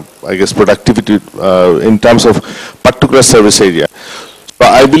 I guess, productivity in terms of particular service area. So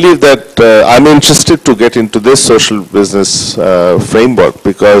I believe that I'm interested to get into this social business framework,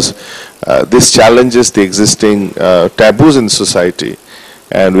 because this challenges the existing taboos in society,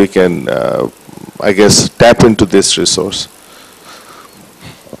 and we can, I guess, tap into this resource.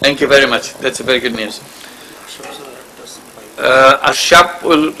 Thank you very much. That's a very good news. Ashap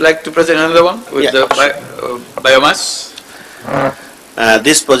would like to present another one with the biomass.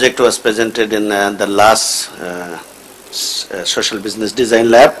 This project was presented in the last Social Business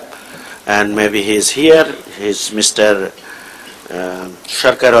Design Lab, and maybe he is here. He's Mr.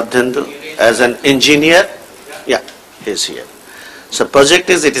 Sharkar Adhendu as an engineer. Yeah, he's here. So project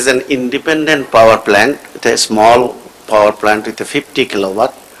is, it is an independent power plant. It's a small power plant with a 50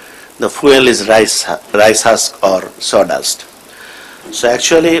 kilowatt. The fuel is rice husk or sawdust. So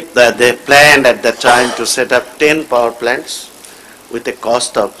actually they planned at that time to set up 10 power plants with a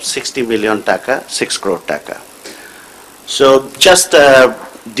cost of 60 million taka, 6 crore taka. So just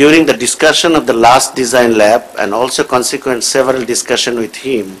during the discussion of the last design lab and also consequent several discussion with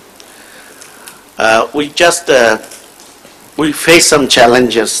him, we face some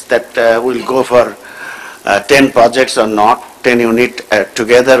challenges that we'll go for 10 projects or not, 10 unit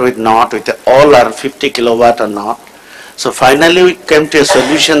together with not, with all our 50 kilowatt or not. So finally we came to a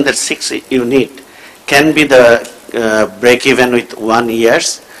solution that 6 unit can be the break even with 1 year,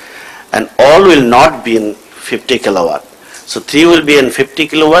 and all will not be in 50 kilowatt. So 3 will be in 50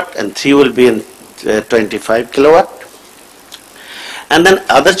 kilowatt and 3 will be in 25 kilowatt. And then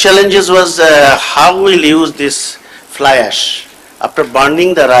other challenges was how we'll use this fly ash. After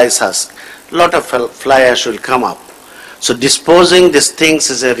burning the rice husk, a lot of fly ash will come up. So disposing these things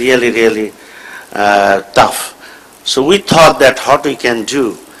is a really tough. So we thought that what we can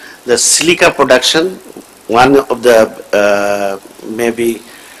do, the silica production, one of the maybe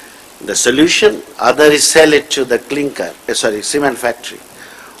the solution, other is sell it to the cement factory,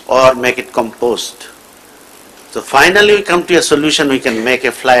 or make it compost. So finally we come to a solution, we can make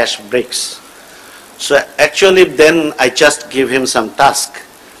a fly ash bricks. So actually then I just give him some task. So he will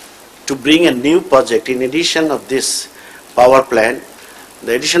be to bring a new project in addition of this power plant,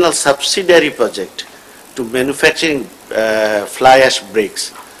 the additional subsidiary project to manufacturing fly ash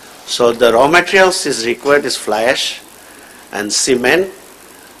bricks. So the raw materials is required is fly ash and cement,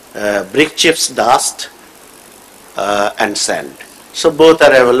 brick chips dust and sand. So both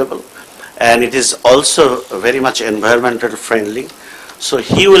are available, and it is also very much environmental friendly. So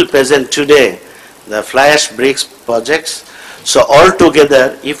he will present today the fly ash bricks projects. So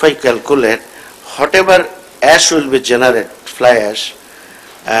altogether, if I calculate, whatever ash will be generated, fly ash,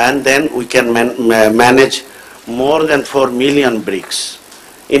 and then we can manage more than 4 million bricks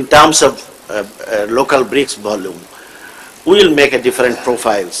in terms of local bricks volume. We will make a different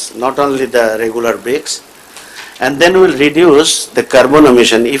profiles, not only the regular bricks, and then we will reduce the carbon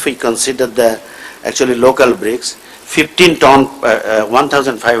emission if we consider the actually local bricks, 15 ton,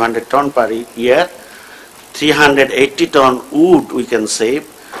 1,500 ton per year, 380 ton wood we can save,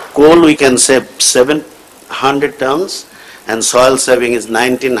 coal we can save 700 tons, and soil saving is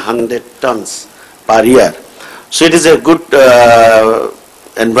 1,900 tons per year. So it is a good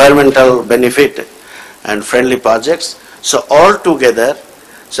environmental benefit and friendly projects. So all together,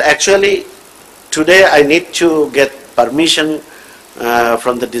 so actually today I need to get permission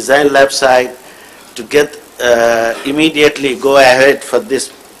from the design lab side to get immediately go ahead for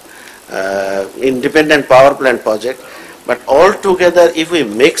this independent power plant project. But all together, if we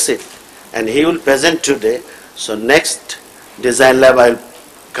mix it, and he will present today, so next design lab I will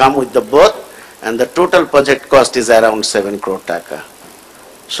come with the both, and the total project cost is around 7 crore taka.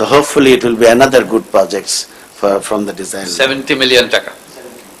 So hopefully it will be another good projects from the design lab. 70 million taka.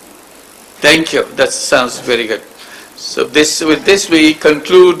 Thank you. That sounds very good. So with this we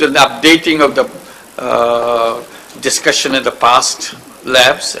conclude an updating of the discussion in the past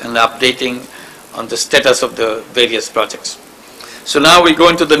labs and updating on the status of the various projects. So now we go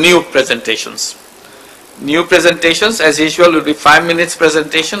into the new presentations. New presentations, as usual, will be 5 minutes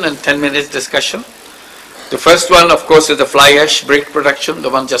presentation and 10 minutes discussion. The first one, of course, is the fly ash brick production, the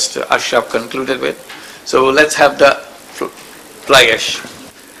one just Ashraf concluded with. So let's have the fly ash.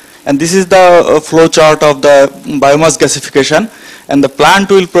 And this is the flow chart of the biomass gasification, and the plant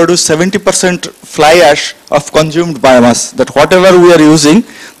will produce 70% fly ash of consumed biomass. That whatever we are using,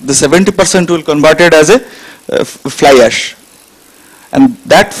 the 70% will converted as a fly ash. And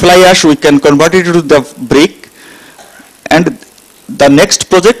that fly ash we can convert it to the brick, and the next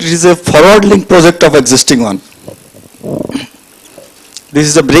project is a forward link project of existing one. This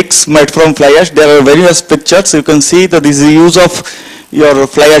is the bricks made from fly ash. There are various pictures. You can see that this is the use of your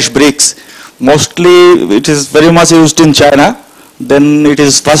fly ash bricks. Mostly it is very much used in China, then it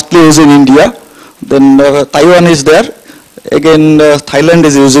is firstly used in India, then Taiwan is there, again Thailand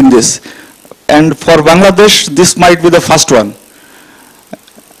is using this. And for Bangladesh, this might be the first one.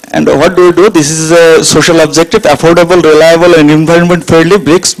 And what do we do? This is a social objective, affordable, reliable and environment friendly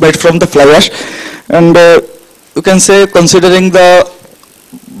bricks made from the fly ash. And you can say, considering the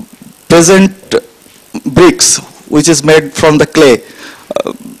present bricks which is made from the clay,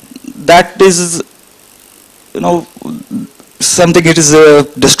 that is, something it is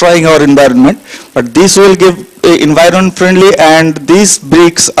destroying our environment. But this will give environment friendly, and these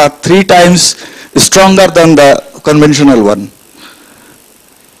bricks are 3 times stronger than the conventional one.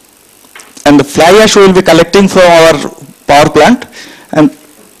 And the fly ash we will be collecting from our power plant, and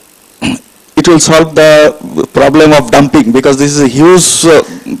it will solve the problem of dumping, because this is a huge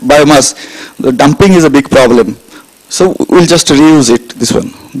biomass. The dumping is a big problem. So we'll just reuse it, this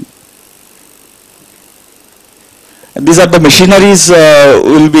one. And these are the machineries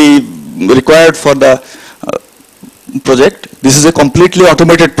will be required for the project. This is a completely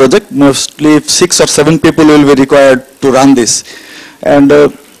automated project. Mostly 6 or 7 people will be required to run this. And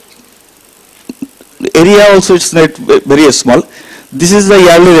area also is not very small. This is the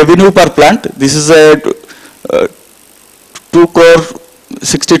yearly revenue per plant. This is a 2 crore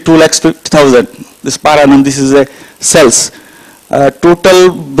 62 lakhs 50,000. This per annum. This is a sales.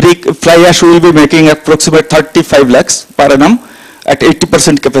 Total brick fly ash will be making approximate 35 lakhs per annum at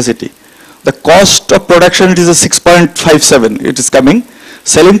 80% capacity. The cost of production, it is a 6.57. It is coming.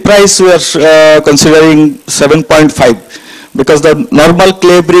 Selling price we are considering 7.5, because the normal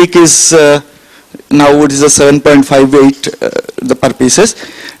clay brick is now it is a 7.58 the per pieces.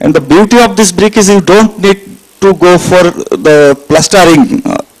 And the beauty of this brick is you don't need to go for the plastering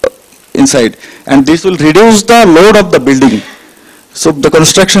inside, and this will reduce the load of the building. So the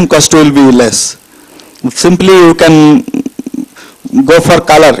construction cost will be less. Simply you can go for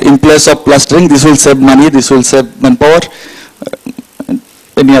color in place of plastering. This will save money, this will save manpower,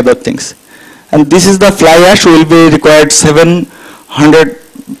 any other things. And this is the fly ash will be required 700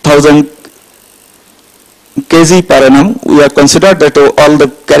 1,000 kg per annum. We have considered that all the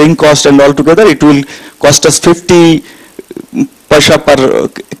carrying cost and all together, it will cost us 50 paisa per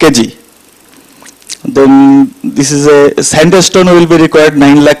kg. Then this is a sandstone will be required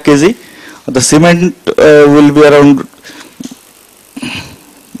 9 lakh kg. The cement will be around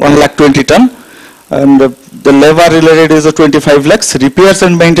 1 lakh 20 ton. And the labor related is 25 lakhs. Repairs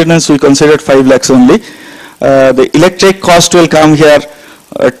and maintenance we considered 5 lakhs only. The electric cost will come here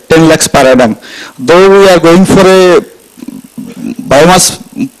 10 lakhs per annum. Though we are going for a biomass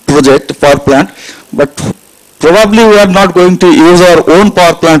project, power plant, but probably we are not going to use our own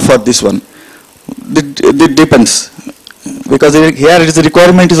power plant for this one. It depends, because here its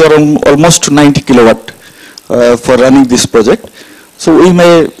requirement is around almost 90 kilowatt for running this project. So we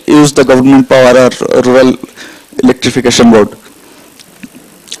may use the government power or rural electrification board.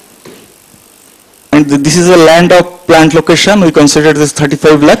 And this is a land of plant location. We consider this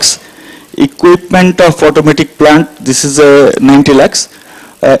 35 lakhs. Equipment of automatic plant, this is 90 lakhs.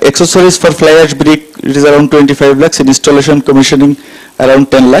 Accessories for fly ash brick, it is around 25 lakhs. Installation commissioning around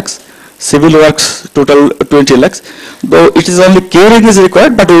 10 lakhs. Civil works total 20 lakhs. Though it is only caring is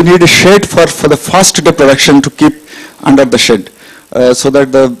required, but we need a shed for the first day production to keep under the shed, so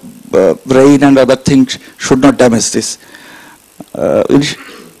that the rain and other things should not damage this.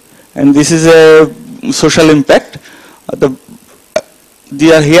 And this is a social impact.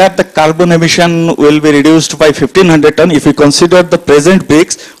 Here the carbon emission will be reduced by 1500 ton if we consider the present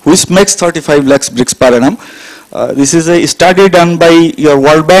bricks, which makes 35 lakhs bricks per annum. This is a study done by your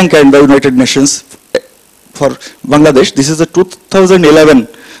World Bank and the United Nations for Bangladesh. This is a 2011,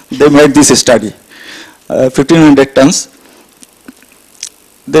 they made this study, 1500 tons.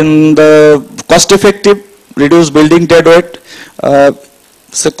 Then the cost effective, reduce building dead weight.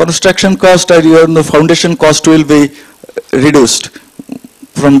 So construction cost or even the foundation cost will be reduced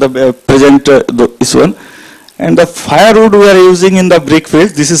from the present this one. And the firewood we are using in the brick field,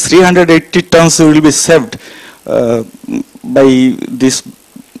 this is 380 tons will be saved by this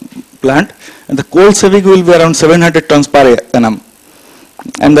plant. And the coal saving will be around 700 tons per annum.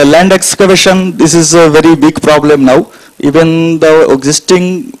 And the land excavation, this is a very big problem now. Even the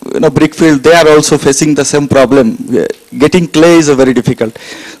existing brick field, they are also facing the same problem. Getting clay is very difficult.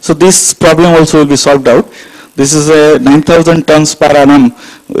 So this problem also will be solved out. This is a 9,000 tons per annum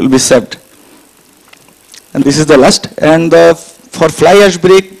will be saved. And this is the last. And for fly ash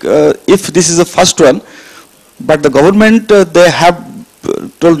brick, if this is the first one, but the government, they have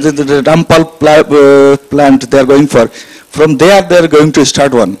told the Rampal plant they are going for. From there, they are going to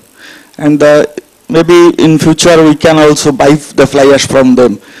start one. And maybe in future, we can also buy the fly ash from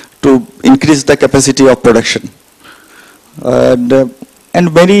them to increase the capacity of production.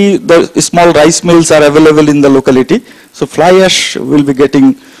 And many the small rice mills are available in the locality. So fly ash will be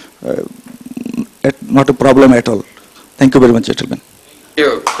getting not a problem at all. Thank you very much, gentlemen.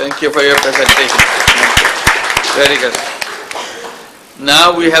 Thank you for your presentation. Very good.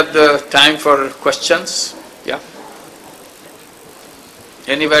 Now we have the time for questions. Yeah.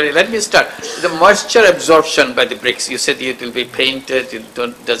 Anybody? Let me start. The moisture absorption by the bricks. You said it will be painted. It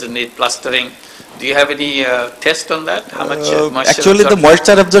doesn't need plastering. Do you have any test on that? How much moisture actually, the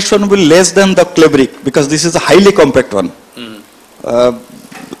moisture absorption will less than the clay brick because this is a highly compact one.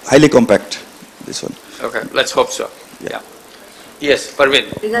 Highly compact. This one. Okay. Let's hope so. Yeah. Yes, Parveen.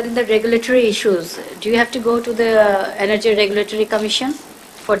 Regarding the regulatory issues, do you have to go to the Energy Regulatory Commission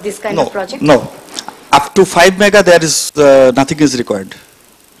for this kind of project? No. Up to 5 mega, there is nothing is required.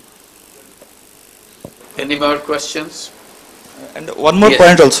 Any more questions? And one more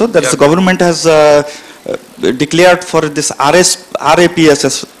point also, that the government has declared for this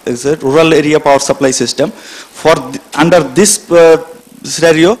RAPS, is a Rural Area Power Supply System. For under this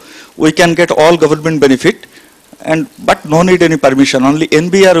scenario, we can get all government benefit. But no need any permission. Only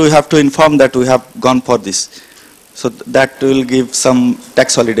NBR we have to inform that we have gone for this. So that will give some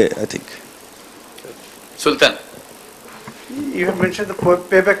tax holiday, I think. Sultan. You have mentioned the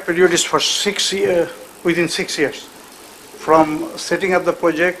payback period is for 6 years, within 6 years, from setting up the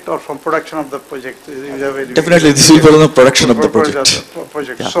project or from production of the project. Definitely, this will be the production of the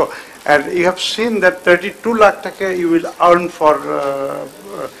project. Yeah. So, and you have seen that 32 lakh taka you will earn for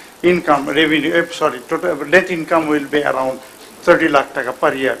income, revenue, total net income will be around 30 lakh taka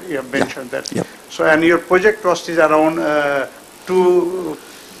per year. You have mentioned that. Yep. So, and your project cost is around 2+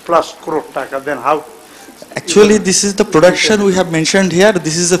 crore taka. Then how? Actually, this is the production we have mentioned here.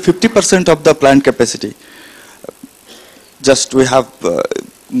 This is a 50% of the plant capacity. Just we have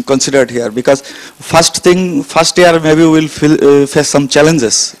considered here because first year maybe we will face some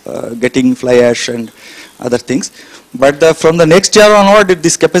challenges getting fly ash and other things. But from the next year onward,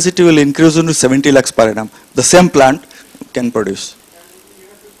 this capacity will increase into 70 lakhs per annum. The same plant can produce.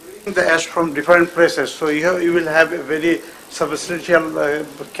 The ash from different places, so you will have a very substantial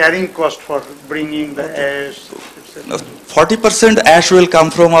carrying cost for bringing the ash. 40% ash will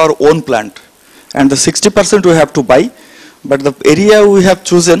come from our own plant, and the 60% we have to buy. But the area we have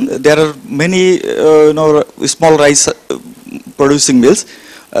chosen, there are many small rice producing mills.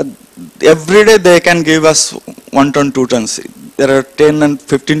 Every day they can give us 1 ton, 2 tons. There are 10 and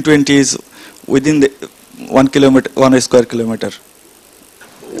 15, 20s within the 1 square kilometer.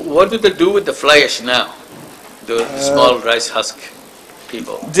 What do they do with the fly ash now? The small rice husk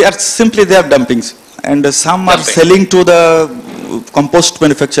people. They are dumpings, and some are selling to the compost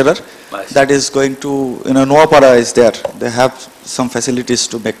manufacturer. Nice. That is going to, Noapara is there. They have some facilities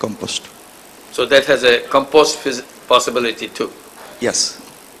to make compost. So that has a compost possibility too. Yes,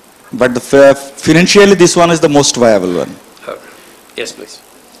 but financially this one is the most viable one. Okay. Yes, please.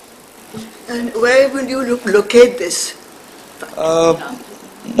 And where will you locate this?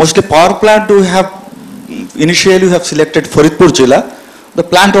 Mostly power plant initially we have selected Faridpur Jilla. The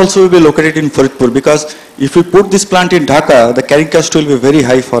plant also will be located in Faridpur, because if we put this plant in Dhaka, the carrying cost will be very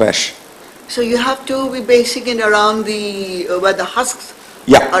high for ash. So you have to be basing it around where the husks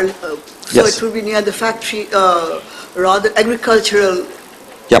are. So Yes. it will be near the factory, rather agricultural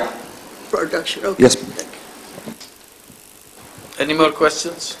production. Okay. Yes. Any more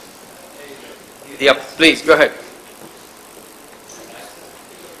questions? Yeah, please, go ahead.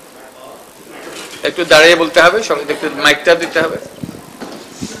 একটু দাঁড়িয়ে বলতে হবে, সবাই একটু মাইকটা দিতে হবে।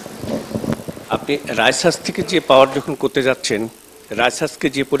 আপনি রাইস হাউস থেকে যে পাওয়ার যখন করতে যাচ্ছেন, রাইস হাউসকে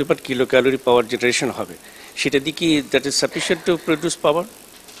যে পরিমাণ কিলো ক্যালোরি পাওয়ার জেনারেশন হবে, সেটা দিয়ে কি that is sufficient to produce পাওয়ার?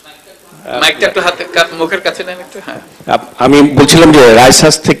 মাইকটা একটু মুখের কাছে নেন একটু। হ্যাঁ, আমি বলছিলাম যে রাইস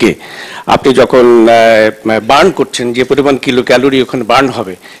হাউস থেকে আপনি যখন বার্ন করছেন, যে পরিমাণ কিলো ক্যালোরি ওখানে বার্ন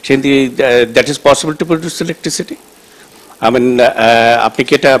হবে, সেখান দিয়ে that is possible to produce electricity? আপনি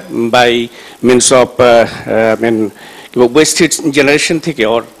কি এটা by means of West hit generation থেকে,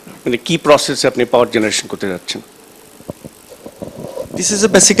 অর কি প্রসেসে আপনি পাওয়ার জেনারেশন করতে যাচ্ছেন? This is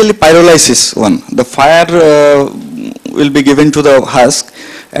basically pyrolysis one. The fire will be given to the husk,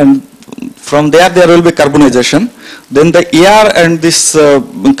 and from there will be carbonization. Then the air and this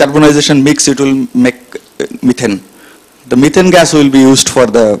carbonization mix, it will make methane. The methane gas will be used for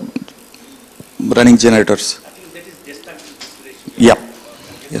the running generators. Yeah.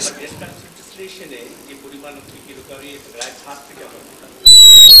 Yes.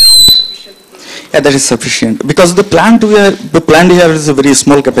 Yeah, that is sufficient, because the plant here is a very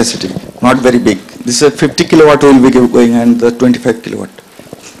small capacity, not very big. This is a 50 kilowatt will be going, and the 25 kilowatt.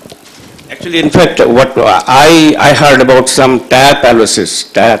 Actually, in fact, what I heard about some tire pyrolysis,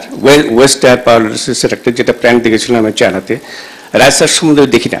 waste tire pyrolysis, যেটা plant দেখেছিলাম আমি চায়নাতে, রাইসার সম্বন্ধে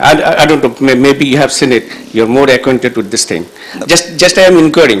দেখি না। I don't know, maybe you have seen it, you're more acquainted with this thing. Just I am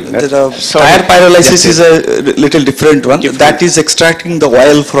inquiring. Tire pyrolysis is a little different one. That is extracting the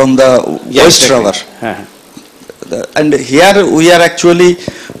oil from the waste rubber. And here we are actually,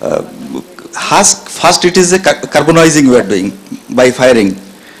 husk, first it is a carbonizing we are doing by firing.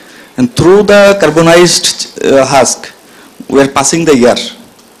 And through the carbonized husk, we are passing the air.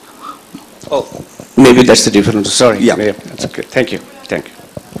 Oh, maybe that's the difference. Sorry. Yeah, that's okay. Thank you. Thank you.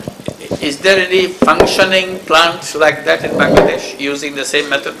 Is there any functioning plants like that in Bangladesh using the same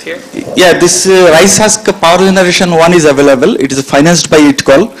method here? Yeah, this rice husk power generation one is available. It is financed by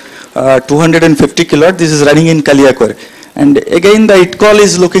ITCOL, 250 kilowatt. This is running in Kaliakwar. And again, the ITCOL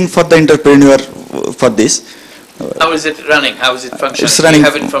is looking for the entrepreneur for this. How is it running? How is it functioning? It's running Do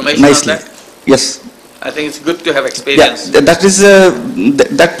you have information nicely. on that? Yes. I think it's good to have experience. Yeah, that is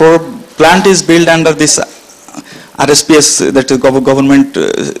plant is built under this RSPS, that is government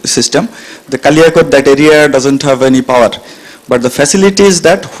system. The Kaliakwar, that area doesn't have any power, but the facility is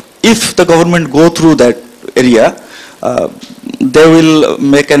that if the government go through that area, they will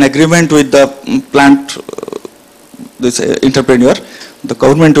make an agreement with the plant, this entrepreneur. The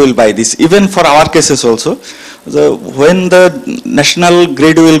government will buy this. Even for our cases also, when the national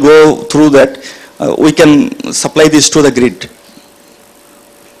grid will go through that, we can supply this to the grid.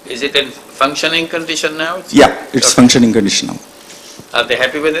 Is it in functioning condition now? Yeah, it's functioning condition now. Are they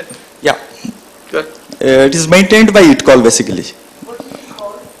happy with it? Yeah. Good. It is maintained by ITCOL basically.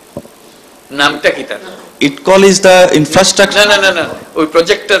 নামটা কি তার? ITCOL is the infrastructure. No. ওই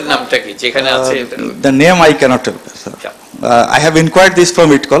প্রজেক্টের নামটা কি যেখানে আছে? The name I cannot tell, sir. I have inquired this from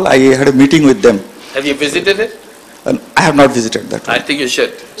ITCOL. I had a meeting with them. Have you visited it? I have not visited that one. I think you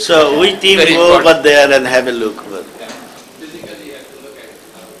should. So we team Very go important. over there and have a look.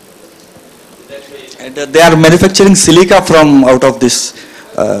 And they are manufacturing silica from out of this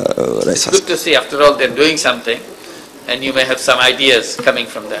rice It's husk. good to see, after all, they're doing something, and you may have some ideas coming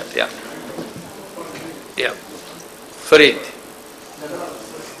from that, yeah. Yeah. Farid.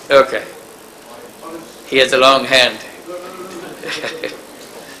 Okay. He has a long hand.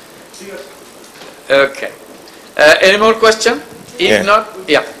 Okay. Any more question? If Yeah. not,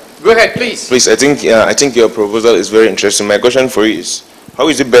 yeah. Go ahead, please. Please, I think your proposal is very interesting. My question for you is, how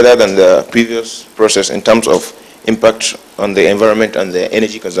is it better than the previous process in terms of impact on the environment and the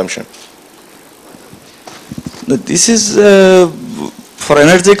energy consumption? This is for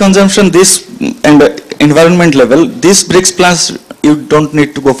energy consumption, this and environment level, these bricks plants, you don't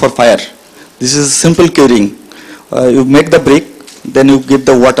need to go for fire. This is simple curing. You make the brick, then you give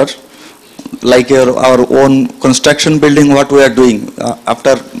the water, like our own construction building, what we are doing.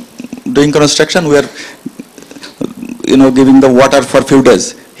 After doing construction, we are giving the water for few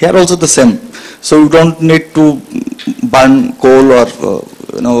days. Here also the same. So you don't need to burn coal or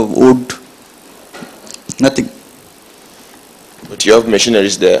wood, nothing. But you have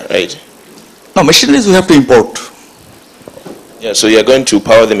machineries there, right? No, machineries we have to import. Yeah, so you are going to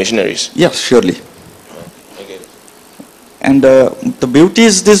power the machineries? Yes, surely. Okay. And the beauty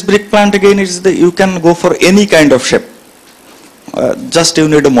is this brick plant again is that you can go for any kind of shape. Just you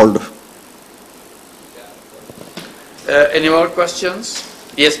need a mold. Any more questions?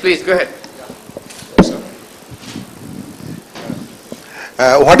 Yes, please, go ahead.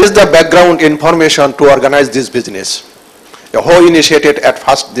 What is the background information to organize this business? Who initiated at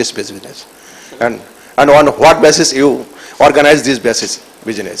first this business? And on what basis you organize this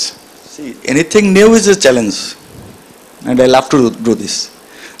business? See, anything new is a challenge. And I love to do this.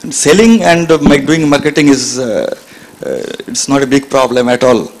 And selling and doing marketing is, it's not a big problem at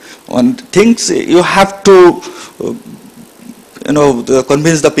all. One things you have to,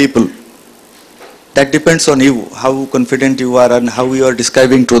 convince the people. That depends on you, how confident you are and how you are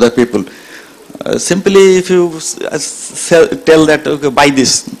describing to the people. Simply if you tell that, okay, buy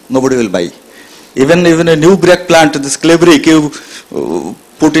this, nobody will buy. Even a new brick plant, this clay brick you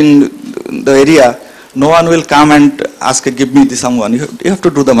put in the area, no one will come and ask, give me this someone. You have to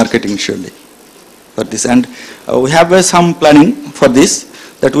do the marketing surely for this. And we have some planning for this,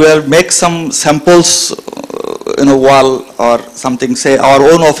 that we will make some samples in a wall or something, say our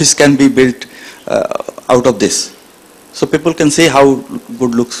own office can be built out of this. So people can see how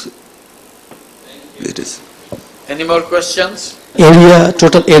good looks it is. Any more questions?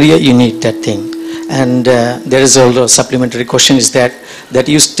 Total area you need that thing. And there is also a supplementary question is that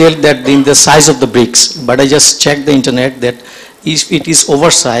you tell that in the size of the bricks, but I just checked the internet that if it is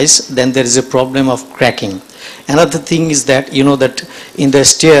oversized, then there is a problem of cracking. Another thing is that that in the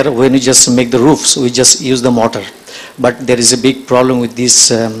stair, when you just make the roofs, we just use the mortar. But there is a big problem with this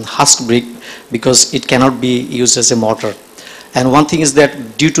husk brick because it cannot be used as a mortar. And one thing is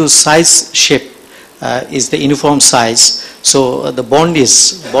that due to size shape, is the uniform size. So the bond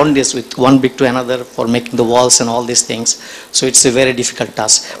is with one brick to another for making the walls and all these things. So it's a very difficult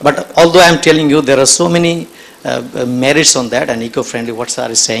task. But although I'm telling you, there are so many merits on that and eco-friendly, what sir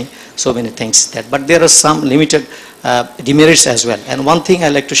is saying, so many things that. But there are some limited demerits as well. And one thing I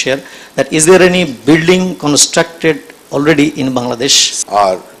like to share, that is there any building constructed already in Bangladesh?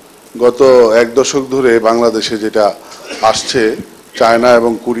 আর গত এক দশক ধরে বাংলাদেশে যেটা আসছে China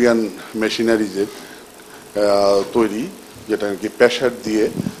এবং Korean মেশিনারিজের তৈরি, যেটা নাকি প্রেসার দিয়ে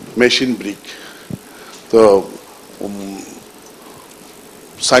মেশিন ব্রিক। তো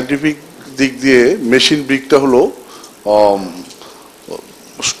সায়েন্টিফিক দিক দিয়ে মেশিন ব্রিকটা হলো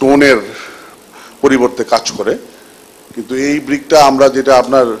স্টোনের পরিবর্তে কাজ করে, কিন্তু এই ব্রিকটা আমরা যেটা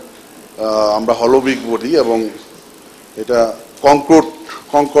আমরা হলো ব্রিক বলি, এবং এটা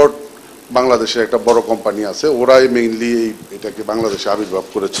কনকর্ড বাংলাদেশের একটা বড় কোম্পানি আছে, ওরাই মেইনলি এটাকে বাংলাদেশে আবির্ভাব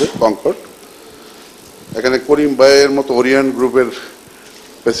করেছে কনকর্ড। এখানে করিম ভাইয়ের মতো ওরিয়েন্ট গ্রুপের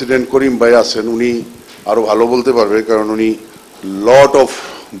প্রেসিডেন্ট করিম ভাই আছেন, উনি আরো ভালো বলতে পারবে, কারণ উনি লট অফ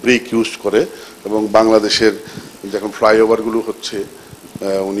ব্রিক ইউজ করে এবং বাংলাদেশের যখন ফ্লাইওভারগুলো হচ্ছে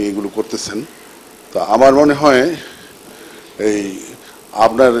উনি এগুলো করতেছেন। তা আমার মনে হয় এই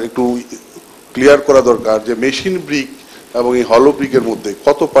আপনার একটু ক্লিয়ার করা দরকার যে মেশিন ব্রিক এবং এই হলো ব্রিকের মধ্যে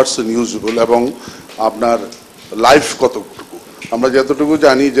কত পার্সেন্ট ইউজেবল এবং আপনার লাইফ কতটুকু। আমরা যতটুকু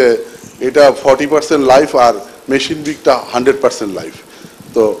জানি যে এটা 40% লাইফ আর মেশিন ব্রিকটা 100% লাইফ।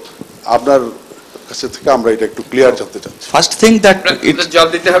 তো আপনার কাছে থেকে আমরা এটা একটু ক্লিয়ার জানতে চাচ্ছি। ফার্স্ট থিং দ্যাট জল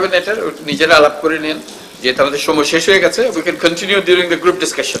দিতে হবে না, এটা নিজেরা আলাপ করে নেন, যেহেতু আমাদের সময় শেষ হয়ে গেছে। We can continue during the group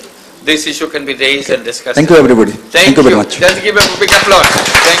discussion. This issue can be raised and discussed. Thank you everybody. Thank you very much. Let's give a big applause.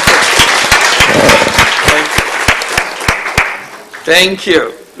 Thank you. Thank you,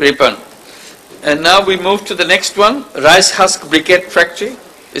 Ripan. And now we move to the next one, Rice Husk Briquette Factory.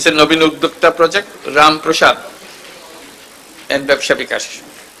 It's a Nobin Uddokta project, Ram Prasad and Bebsha Bikash.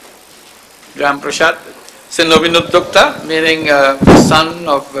 Ram Prasad, it's a Nobin Uddokta, meaning son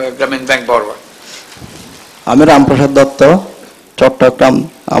of Gramin Bank borrower. আমি রামপ্রসাদ দত্ত, চট্টগ্রাম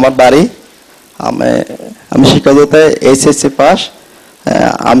আমার বাড়ি। আমি শিক্ষাগত HSC pass.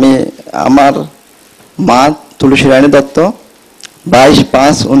 আমি আমার মা তুলসী রানী দত্ত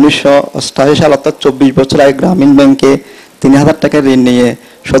 22/5/1988 সাল অর্থাৎ 24 বছর আগে গ্রামীণ ব্যাংকে 3000 টাকা ঋণ নিয়ে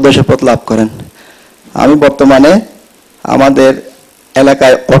সদস্যপদ লাভ করেন। আমি বর্তমানে আমাদের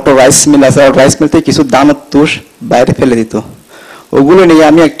এলাকায় অটো রাইস মিল আছে, রাইস মিল থেকে কিছু দানার তুষ বাইরে ফেলে দিত, ওগুলো নিয়ে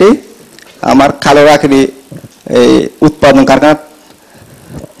আমি একটি আমার কালো লাকড়ি এই উৎপাদন কারখানা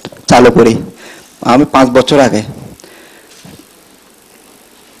চালু করি আমি 5 বছর আগে।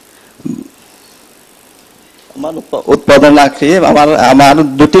 আমার উৎপাদন লাকড়ি আমার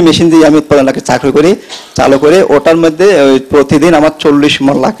দুটি মেশিন দিয়ে আমি উৎপাদন লাকড়ি চালু করি ওটার মধ্যে প্রতিদিন আমার 40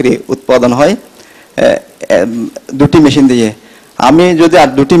 মণ লাকড়ি উৎপাদন হয় দুটি মেশিন দিয়ে। আমি যদি আর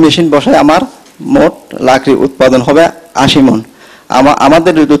দুটি মেশিন বসাই আমার মোট লাকড়ি উৎপাদন হবে 80 মণ।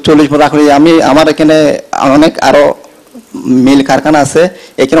 আমাদের 40 মণ লাকড়ি আমার এখানে অনেক আরো মিল কারখানা আছে,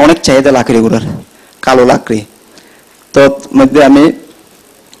 এখানে অনেক চাহিদা লাকড়িগুলোর কালো লাকড়ি। তো মধ্যে আমি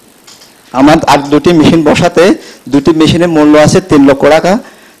আমার আর দুটি মেশিন বসাতে দুটি মেশিনের মূল্য আছে 3 লক্ষ টাকা,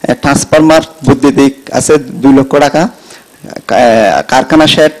 ট্রান্সফরমার বৈদ্যুতিক আছে 2 লক্ষ টাকা, কারখানা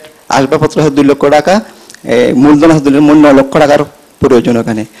শেড আসবাবপত্র আছে 2 লক্ষ টাকা, মূলধন আছে 9 লক্ষ টাকার প্রয়োজন।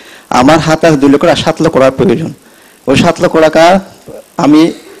 ওখানে আমার হাতে আছে 2 লক্ষ টাকা, 7 লক্ষ টাকার প্রয়োজন। ওই 7 লক্ষ টাকা আমি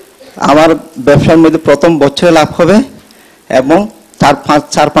আমার ব্যবসার মধ্যে প্রথম বছরে লাভ হবে এবং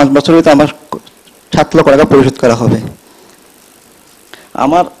 4-5 বছর হইতে আমার 7 লক্ষ টাকা পরিশোধ করা হবে।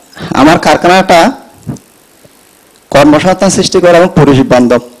 আমার কারখানাটা কর্মসংস্থান সৃষ্টি করে এবং পরিবেশ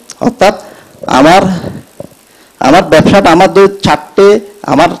বান্ধব, অর্থাৎ আমার ব্যবসাটা আমার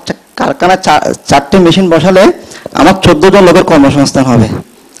আমার কারখানা 4টে মেশিন বসালে আমার 14 জন লোকের কর্মসংস্থান হবে।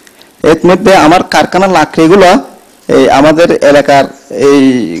 এর মধ্যে আমার কারখানার লাকড়িগুলো এই আমাদের এলাকার এই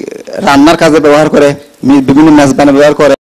রান্নার কাজে ব্যবহার করে, বিভিন্ন মেজবানে ব্যবহার করে।